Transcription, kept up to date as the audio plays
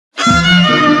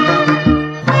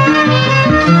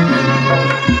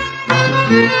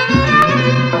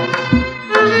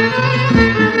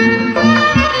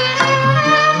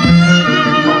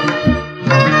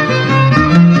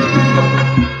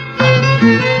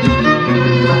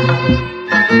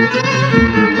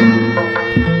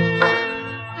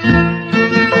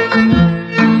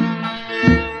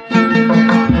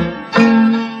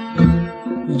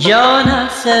جان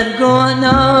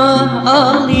سرگناه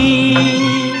عالی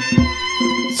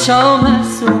چاو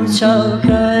مسو چاو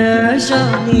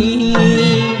کرجانی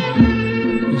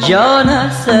جان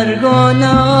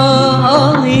سرگناه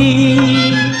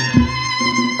عالی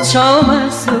چاو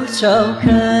مسو چاو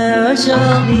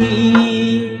کرجانی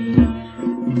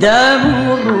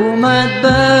دمو رومد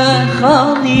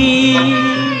بخالی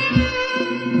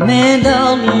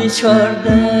مدالی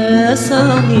 14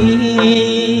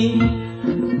 سالی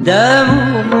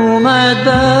دمو اومد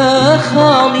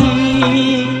بخالی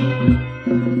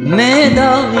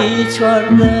مدالی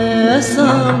 14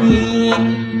 سالی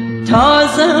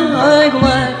تازه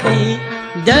گوڵەکەی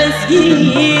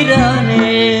دەزگیرانم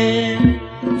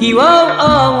هیوا و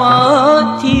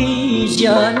ئاواتی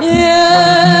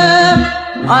ژیانم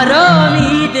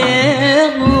ئارامی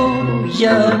دڵ و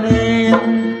ژیانم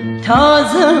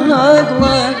تازە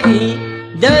گوڵەکەی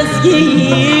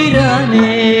دەزگیرانم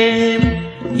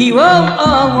هیوا و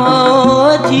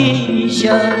ئاواتی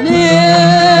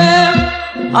ژیانم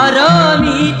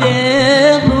ئارامی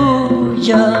دڵ و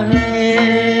ژیانم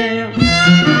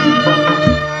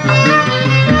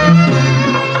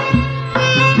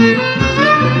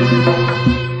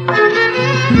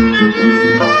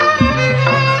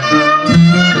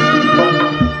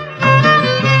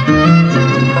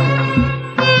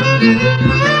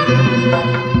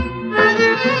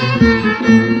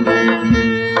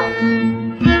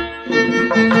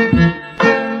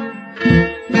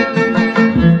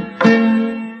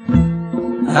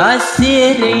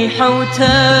عالسيري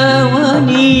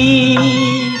حوتواني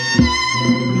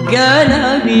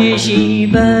قلبي جي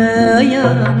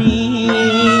بياني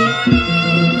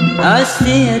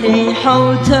عالسيري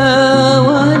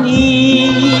حوتواني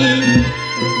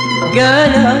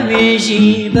قلبي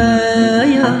جي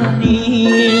بياني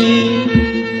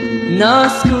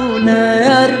ناس كونا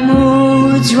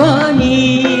يرمو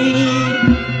جواني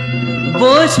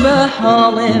بوش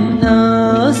بحالم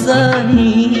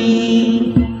نازاني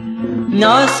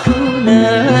ناز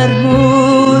کنر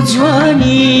موجوانی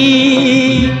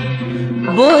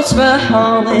بوش به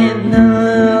حالم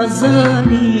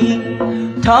نازانی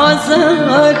تازه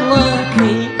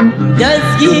گوڵەکەی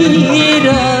دەزگیرانم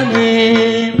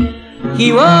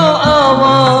هیوا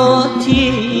ئاواتی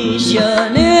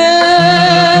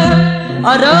ژیانم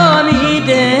ئارامی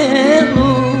دڵ و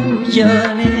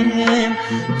ژیانم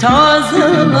تازە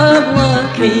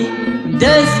گوڵەکەی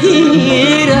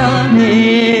دەزگیرانم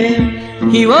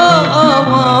هیوا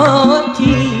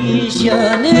ئاواتی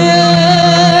ژیانم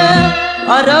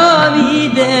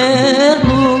ئارامی دڵ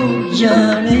و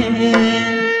ژیانم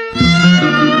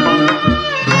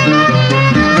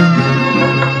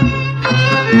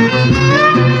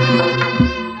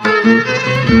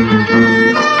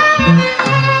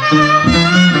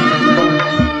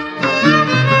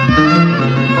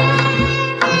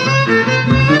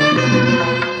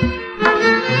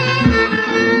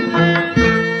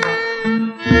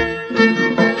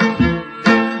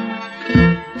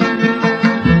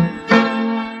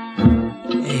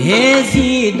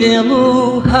هێزی دڵ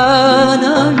و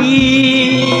هاناوی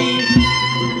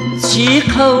چی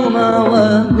قەومەوە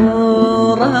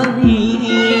گۆڕاوی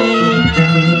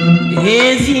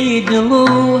هێزی دڵ و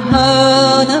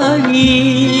هاناوی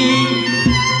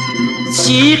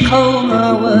چی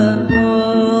قەومەوە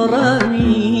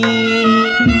گۆڕاوی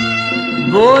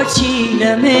بۆچی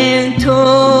لە من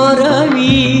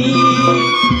تۆراوی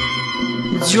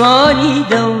جوانی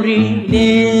دەوری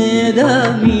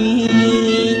لێداوی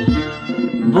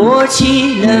بۆچی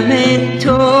لە من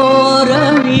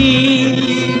تۆراوی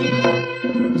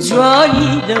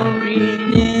جوانی دەوری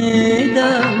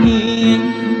لێداوی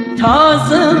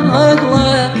تازە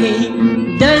گوڵەکەی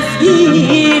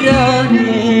دەزگیرانم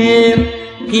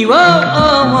هیوا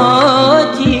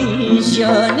ئاواتی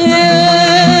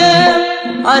ژیانم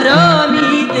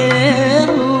ئارامی دڵ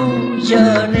و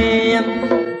ژیانم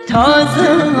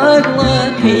تازە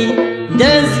گوڵەکەی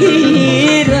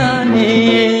دەزگیرانم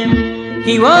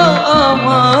هیوا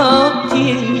ئاواتی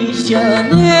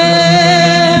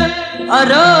ژیانم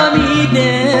ئارامی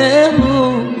دڵ و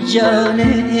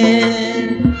ژیانم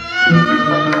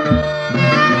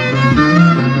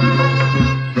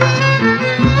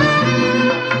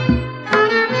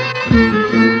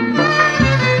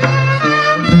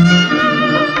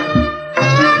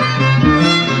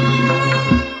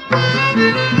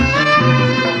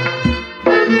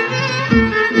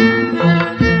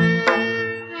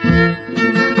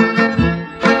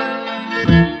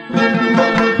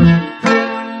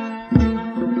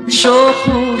شوخ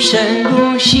و شنگ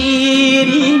و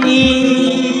شیرینی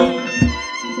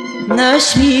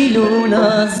نشمیل و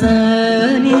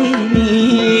نازنینی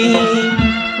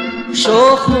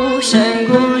شوخ و شنگ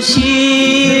و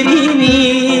شیرینی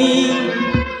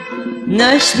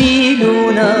نشمیل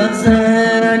و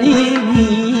نازنینی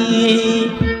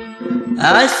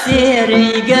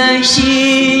أسيري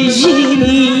قشيجيني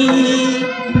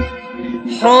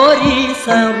حوري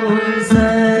صبر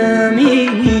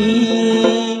زميني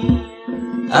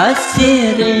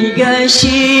أسيري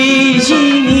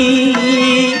قشيجيني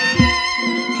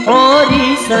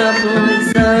حوري صبر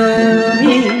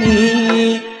زميني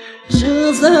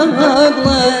شزم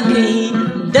أغلقي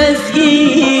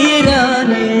دزگیرانم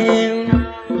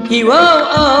هوا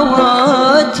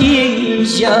آواتي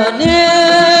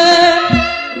جانم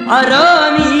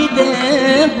عرامی ده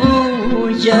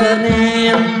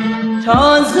جانم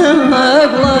تازه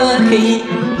مغلقی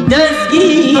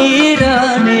دزگیرانم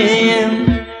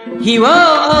هوا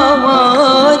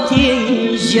آواتی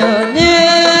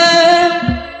جانم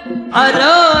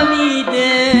عرامی